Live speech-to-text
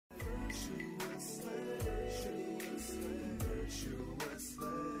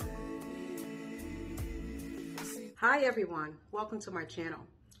Hi everyone, welcome to my channel.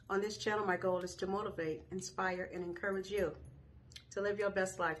 On this channel, my goal is to motivate, inspire, and encourage you to live your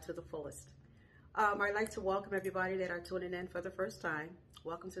best life to the fullest. I'd like to welcome everybody that are tuning in for the first time.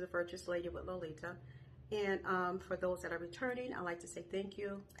 Welcome to the Virtuous Lady with Loletta. And for those that are returning, I'd like to say thank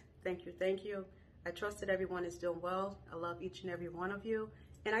you, thank you, thank you. I trust that everyone is doing well. I love each and every one of you.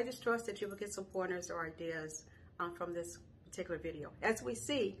 And I just trust that you will get some pointers or ideas from this particular video. As we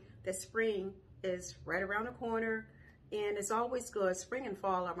see, that spring is right around the corner, and it's always good. Spring and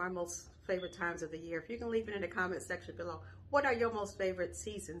fall are my most favorite times of the year. If you can leave it in the comment section below, what are your most favorite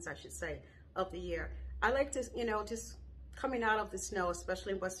seasons, I should say, of the year? I like to, just coming out of the snow,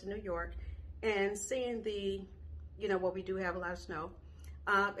 especially in Western New York, and seeing the, where we do have a lot of snow,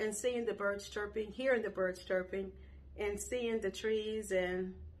 and seeing the birds chirping, hearing the birds chirping, and seeing the trees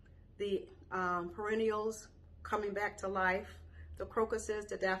and the perennials coming back to life, the crocuses,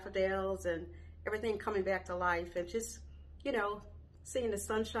 the daffodils, and everything coming back to life, and just, seeing the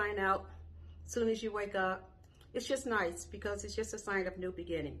sunshine out as soon as you wake up. It's just nice because it's just a sign of new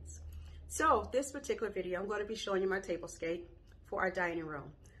beginnings. So this particular video, I'm going to be showing you my tablescape for our dining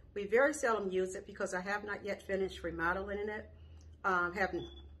room. We very seldom use it because I have not yet finished remodeling it. Haven't,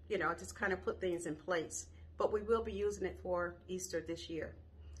 I just kind of put things in place, but we will be using it for Easter this year.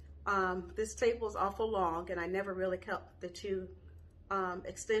 This table is awful long, and I never really kept the two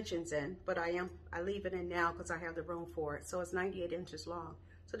extensions in, but I leave it in now because I have the room for it. So it's 98 inches long.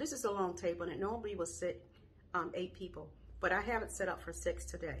 So this is a long table, and it normally will sit 8 people, but I have it set up for 6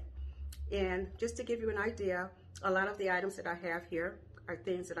 today. And just to give you an idea, a lot of the items that I have here are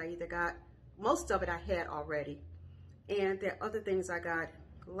things that I either got, most of it I had already, and there are other things I got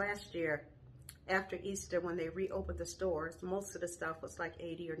last year after Easter when they reopened the stores. Most of the stuff was like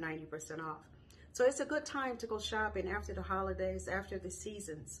 80 or 90% off. So it's a good time to go shopping after the holidays, after the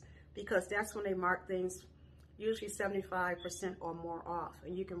seasons, because that's when they mark things usually 75% or more off,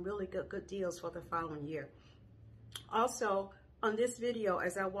 and you can really get good deals for the following year. Also, on this video,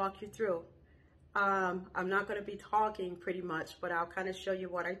 as I walk you through, I'm not going to be talking pretty much, but I'll kind of show you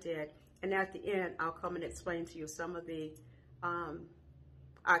what I did, and at the end, I'll come and explain to you some of the, I'll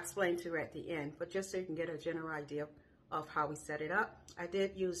explain to you at the end, but just so you can get a general idea of how we set it up. I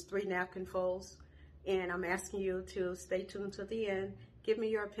did use 3 napkin folds, and I'm asking you to stay tuned to the end. Give me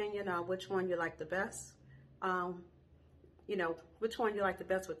your opinion on which one you like the best. Which one you like the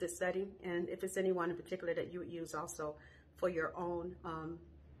best with this setting, and if it's anyone in particular that you would use also for your own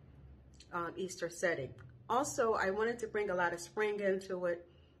Easter setting. Also, I wanted to bring a lot of spring into it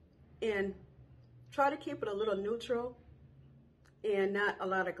and try to keep it a little neutral and not a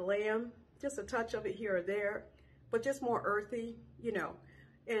lot of glam, just a touch of it here or there, but just more earthy,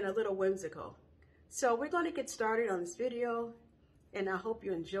 and a little whimsical. So we're going to get started on this video, and I hope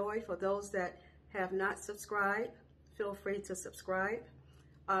you enjoy. For those that have not subscribed, feel free to subscribe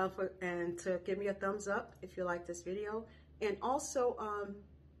and to give me a thumbs up if you like this video. And also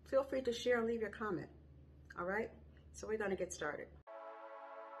feel free to share and leave your comment. All right, so we're going to get started.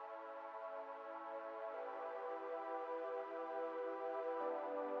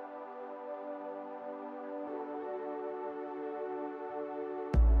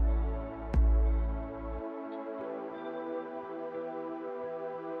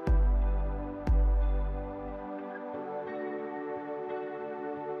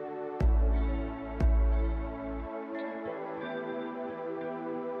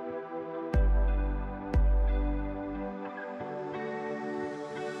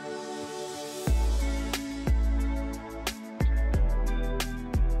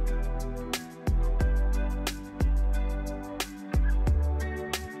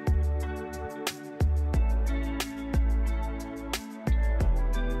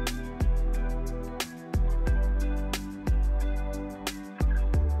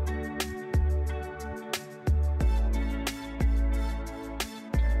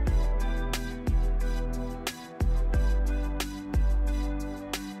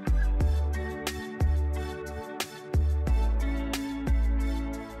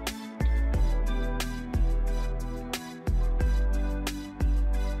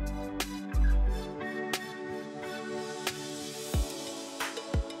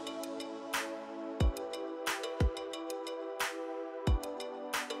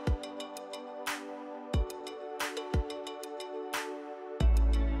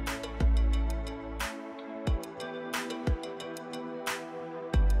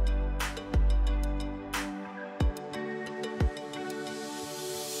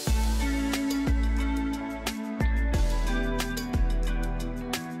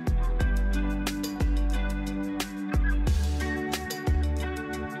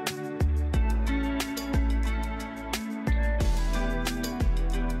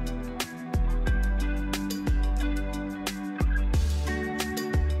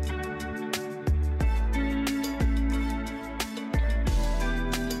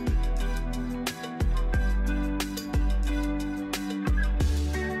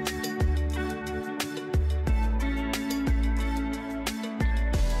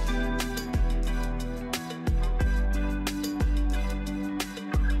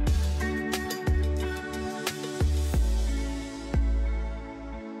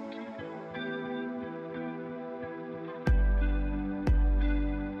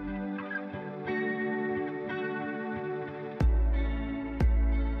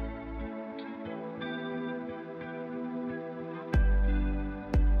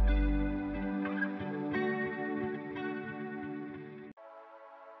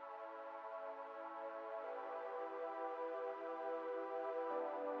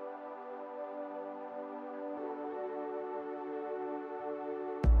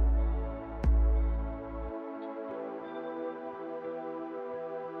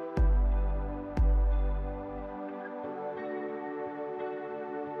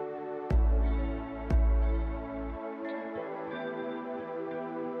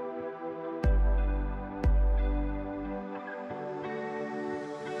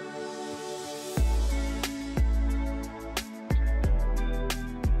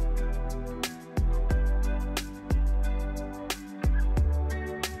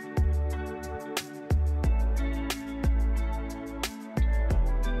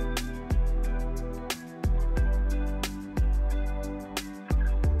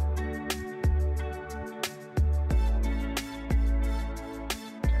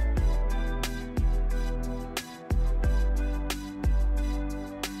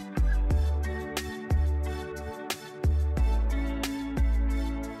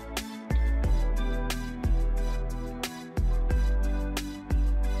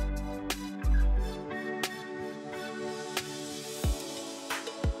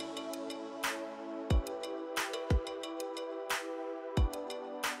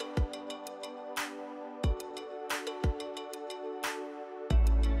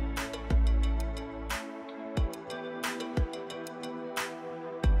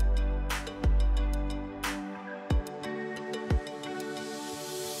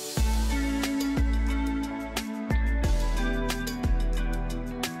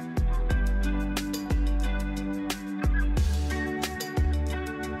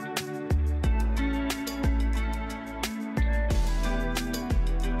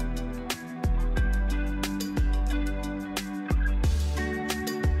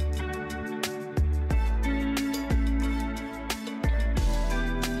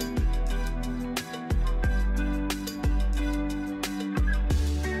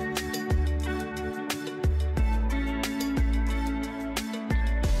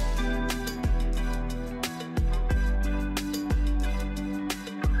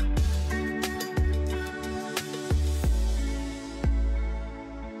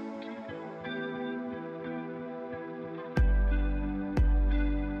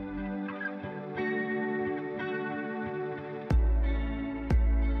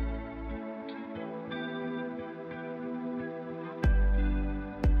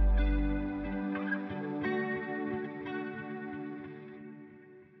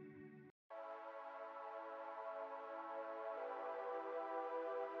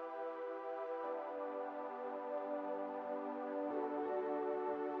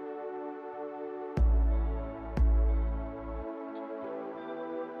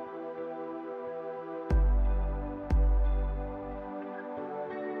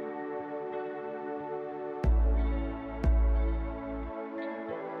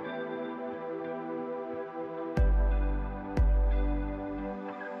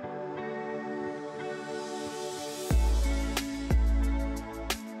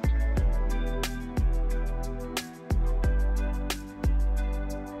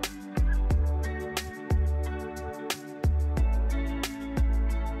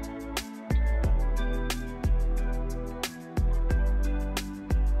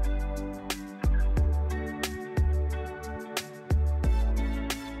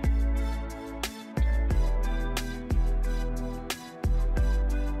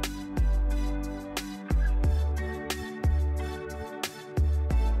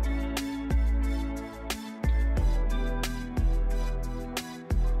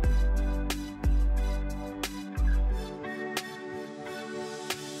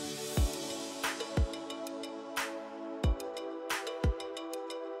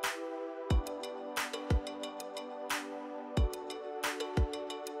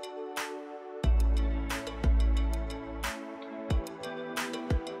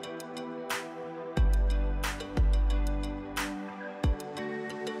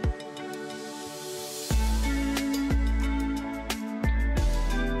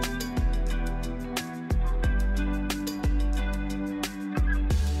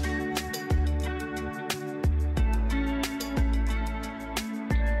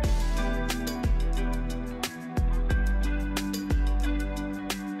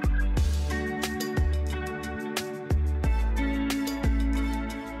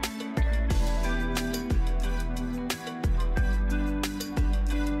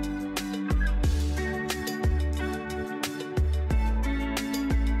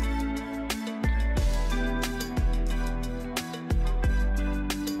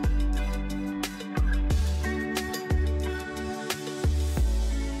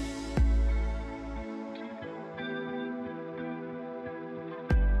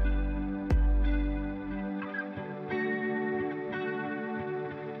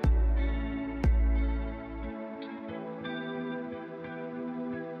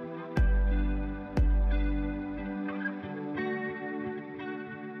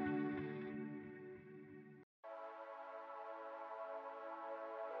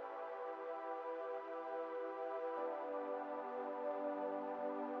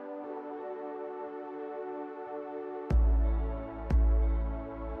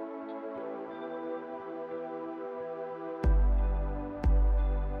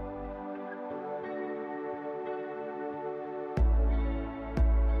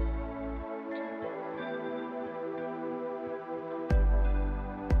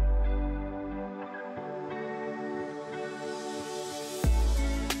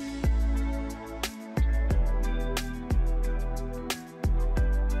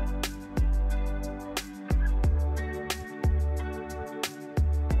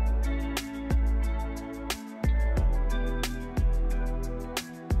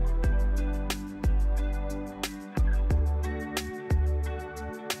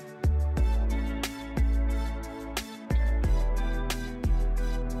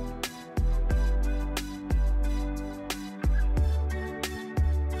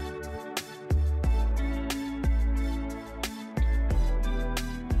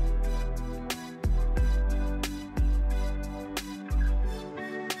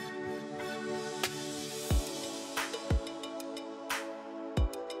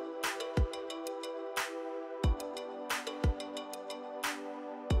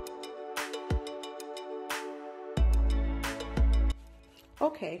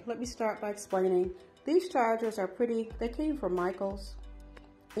 Okay, let me start by explaining. These chargers are pretty, they came from Michael's,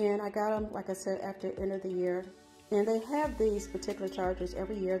 and I got them, like I said, after the end of the year. And they have these particular chargers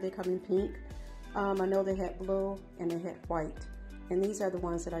every year. They come in pink. I know they had blue and they had white. And these are the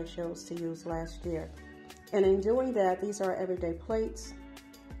ones that I chose to use last year. And in doing that, these are everyday plates.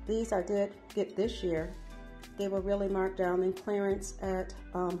 These I did get this year. They were really marked down in clearance at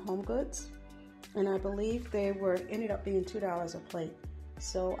Home Goods. And I believe they ended up being $2 a plate.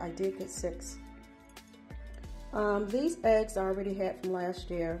 So I did get 6. These eggs I already had from last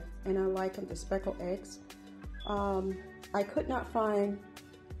year, and I like them, the speckled eggs. I could not find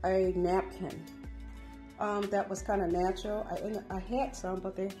a napkin that was kind of natural. I had some,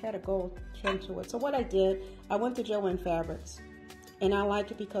 but they had a gold trim to it. So what I did, I went to Joann Fabrics, and I liked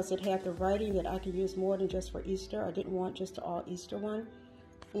it because it had the writing that I could use more than just for Easter. I didn't want just an all Easter one,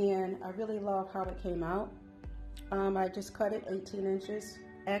 and I really love how it came out. I just cut it 18 inches.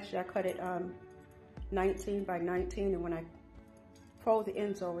 Actually, I cut it 19 by 19, and when I fold the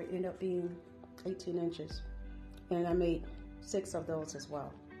ends over, it ended up being 18 inches. And I made 6 of those as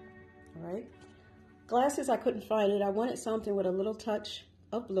well. All right. Glasses, I couldn't find it. I wanted something with a little touch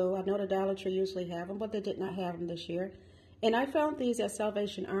of blue. I know the Dollar Tree usually have them, but they did not have them this year. And I found these at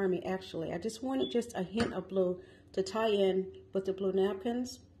Salvation Army, actually. I just wanted just a hint of blue to tie in with the blue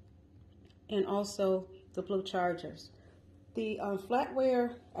napkins and also the blue chargers. The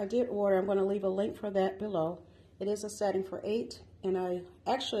flatware I did order, I'm going to leave a link for that below. It is a setting for 8, and I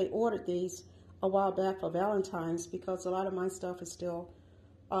actually ordered these a while back for Valentine's because a lot of my stuff is still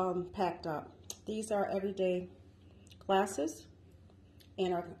packed up. These are everyday glasses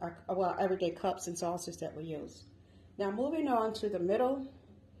and well, everyday cups and saucers that we use. Now moving on to the middle,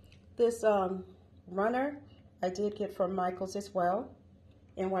 this runner I did get from Michael's as well.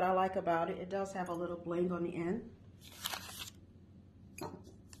 And what I like about it, it does have a little bling on the end. It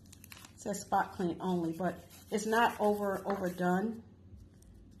says spot clean only, but it's not overdone.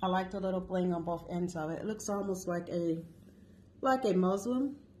 I like the little bling on both ends of it. It looks almost like a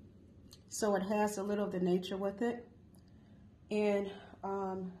muslin. So it has a little of the nature with it. And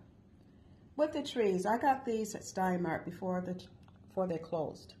with the trees, I got these at Stein Mart before they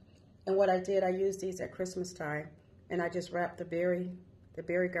closed. And what I did, I used these at Christmas time, and I just wrapped the berry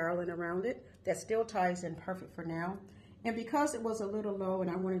garland around it. That still ties in perfect for now. And because it was a little low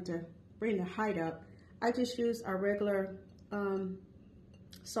and I wanted to bring the height up, I just used a regular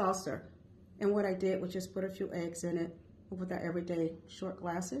saucer. And what I did was just put a few eggs in it with our everyday short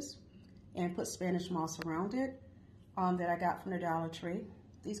glasses and put Spanish moss around it that I got from the Dollar Tree.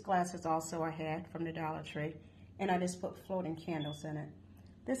 These glasses also I had from the Dollar Tree, and I just put floating candles in it.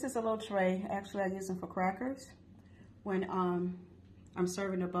 This is a little tray. Actually, I use them for crackers when I'm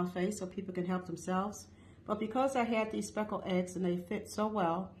serving a buffet so people can help themselves. But because I had these speckled eggs and they fit so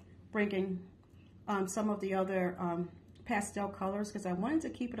well, bringing some of the other pastel colors, because I wanted to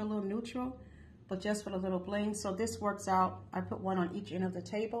keep it a little neutral, but just with a little bling. So this works out. I put one on each end of the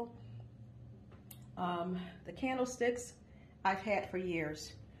table. The candlesticks I've had for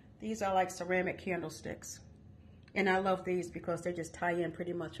years. These are like ceramic candlesticks. And I love these because they just tie in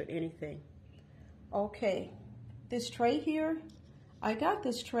pretty much with anything. Okay, this tray here, I got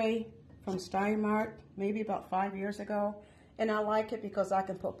this tray from Stein Mart maybe about 5 years ago. And I like it because I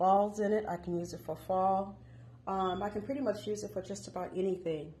can put balls in it. I can use it for fall. I can pretty much use it for just about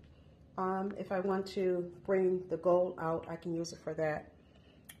anything. If I want to bring the gold out, I can use it for that.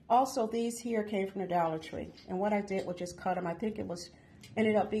 Also, these here came from the Dollar Tree. And what I did was just cut them. I think it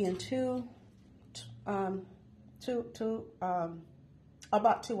ended up being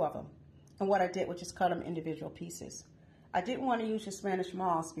about 2 of them. And what I did was just cut them individual pieces. I didn't want to use the Spanish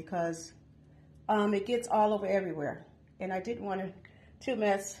moss because it gets all over everywhere. And I didn't want to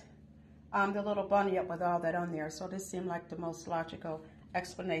mess the little bunny up with all that on there. So this seemed like the most logical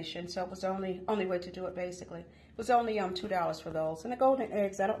explanation. So it was the only way to do it, basically. It was only $2 for those. And the golden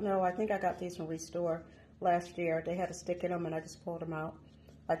eggs, I don't know, I think I got these from Restore last year. They had a stick in them and I just pulled them out.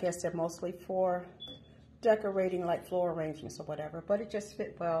 I guess they're mostly for decorating like floral arrangements or whatever. But it just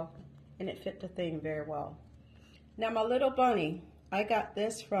fit well, and it fit the theme very well. Now my little bunny, I got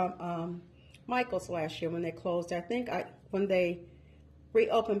this from Michael's last year when they closed. I think when they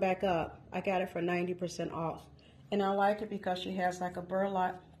reopened back up, I got it for 90% off. And I like it because she has like a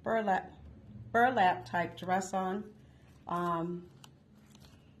burlap type dress on.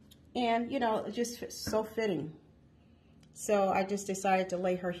 And you know, it just fits so fitting. So I just decided to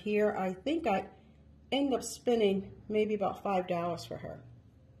lay her here. I think I ended up spending maybe about $5 for her.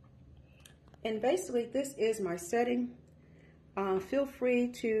 And basically this is my setting. Feel free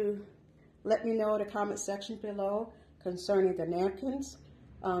to let me know in the comment section below concerning the napkins.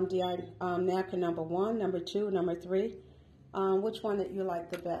 napkin number 1, number 2, number 3, which one that you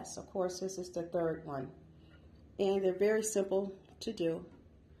like the best. Of course, this is the third one. And they're very simple to do.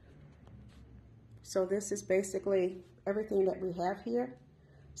 So this is basically everything that we have here.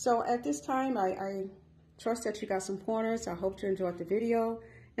 So at this time, I trust that you got some pointers. I hope you enjoyed the video.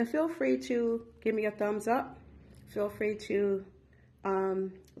 And feel free to give me a thumbs up. Feel free to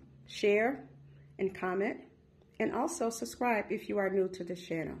share and comment. And also subscribe if you are new to this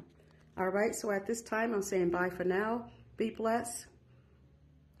channel. All right, so at this time, I'm saying bye for now. Be blessed,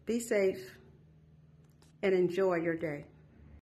 be safe, and enjoy your day.